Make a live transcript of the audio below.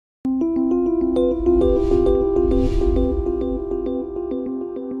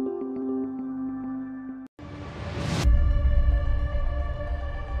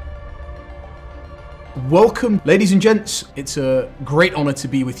Welcome, ladies and gents. It's a great honor to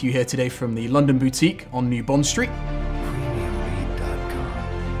be with you here today from the London Boutique on New Bond Street.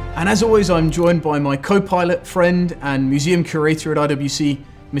 And as always, I'm joined by my co-pilot, friend, and museum curator at IWC,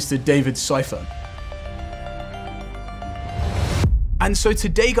 Mr. David Seifer. And so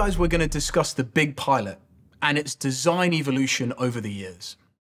today, guys, we're going to discuss the Big Pilot and its design evolution over the years.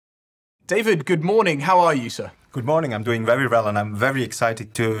 David, good morning. How are you, sir? Good morning. I'm doing very well, and I'm very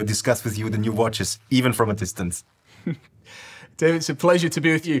excited to discuss with you the new watches, even from a distance. David, it's a pleasure to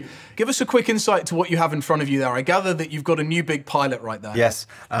be with you. Give us a quick insight to what you have in front of you there. I gather that you've got a new Big Pilot right there. Yes,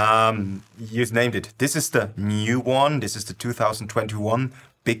 you've named it. This is the new one. This is the 2021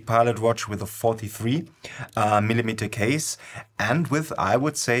 Big Pilot watch with a 43 millimeter case and with, I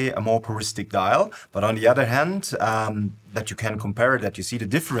would say, a more puristic dial. But on the other hand, that you can compare, that you see the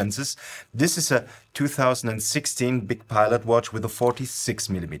differences. This is a 2016 Big Pilot watch with a 46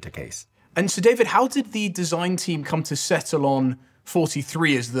 millimeter case. And so, David, how did the design team come to settle on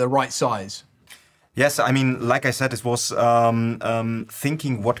 43 as the right size? Yes, I mean, like I said, it was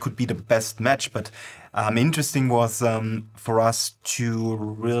thinking what could be the best match, but interesting was for us to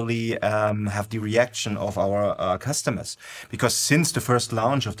really have the reaction of our customers. Because since the first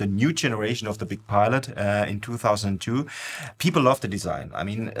launch of the new generation of the Big Pilot in 2002, people loved the design. I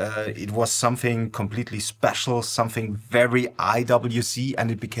mean, it was something completely special, something very IWC,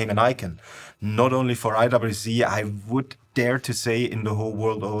 and it became an icon. Not only for IWC, I would dare to say in the whole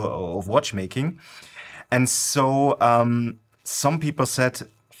world of watchmaking. And so some people said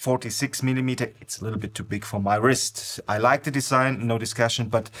 46 millimeter, it's a little bit too big for my wrist. I like the design, no discussion,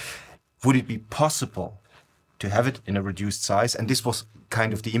 but would it be possible to have it in a reduced size? And this was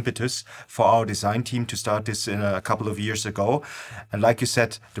kind of the impetus for our design team to start this in a couple of years ago. And like you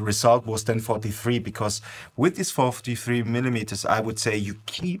said, the result was then 43, because with this 43 millimeters, I would say you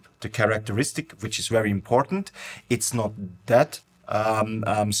keep the characteristic, which is very important. It's not that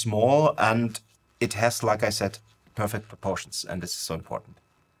small, and it has, like I said, perfect proportions, and this is so important.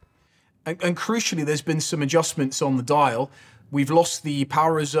 And crucially, there's been some adjustments on the dial. We've lost the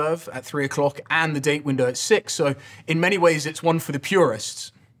power reserve at 3 o'clock and the date window at 6. So in many ways, it's one for the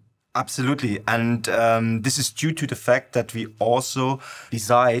purists. Absolutely. And this is due to the fact that we also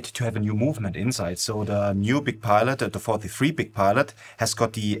decide to have a new movement inside. So the new Big Pilot, the 43 Big Pilot, has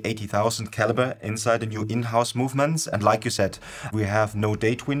got the 80,000 caliber inside, the new in-house movements. And like you said, we have no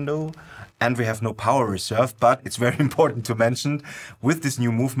date window and we have no power reserve. But it's very important to mention, with this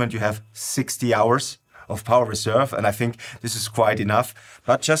new movement, you have 60 hours of power reserve. And I think this is quite enough.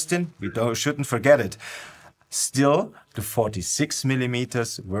 But Justin, we shouldn't forget it. Still, the 46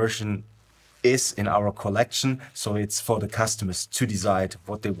 millimeters version is in our collection, so it's for the customers to decide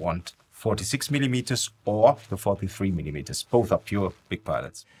what they want, 46 millimeters or the 43 millimeters. Both are pure Big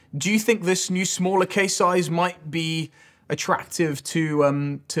Pilots. Do you think this new smaller case size might be attractive to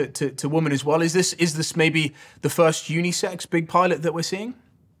women as well? Is this maybe the first unisex Big Pilot that we're seeing?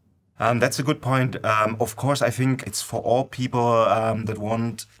 That's a good point. Of course, I think it's for all people that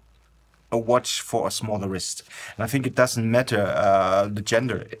want a watch for a smaller wrist. And I think it doesn't matter the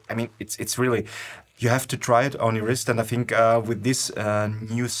gender. I mean, it's really, you have to try it on your wrist. And I think with this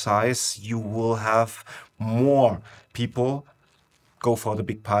new size, you will have more people go for the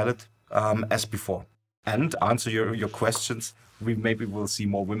Big Pilot as before. And answer your questions, maybe we'll see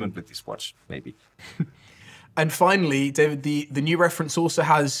more women with this watch, maybe. And finally, David, the new reference also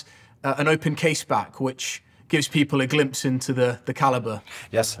has an open case back, which gives people a glimpse into the caliber.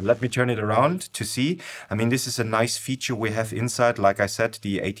 Yes, let me turn it around to see. I mean, this is a nice feature we have inside, like I said,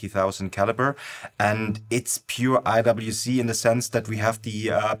 the 80,000 caliber. And it's pure IWC in the sense that we have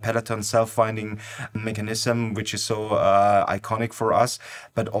the Peloton self-winding mechanism, which is so iconic for us.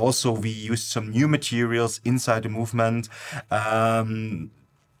 But also we used some new materials inside the movement.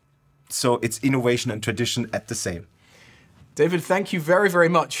 So it's innovation and tradition at the same. David, thank you very, very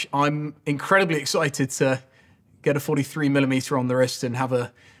much. I'm incredibly excited to get a 43 millimeter on the wrist and have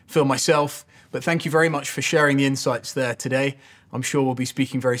a feel myself. But thank you very much for sharing the insights there today. I'm sure we'll be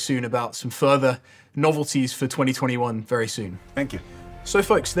speaking very soon about some further novelties for 2021 very soon. Thank you. So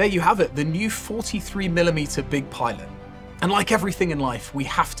folks, there you have it, the new 43 millimeter Big Pilot. And like everything in life, we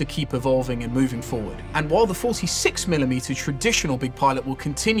have to keep evolving and moving forward. And while the 46 millimeter traditional Big Pilot will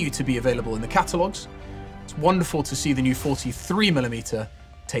continue to be available in the catalogs, it's wonderful to see the new 43 millimeter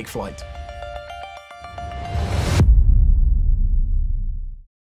take flight.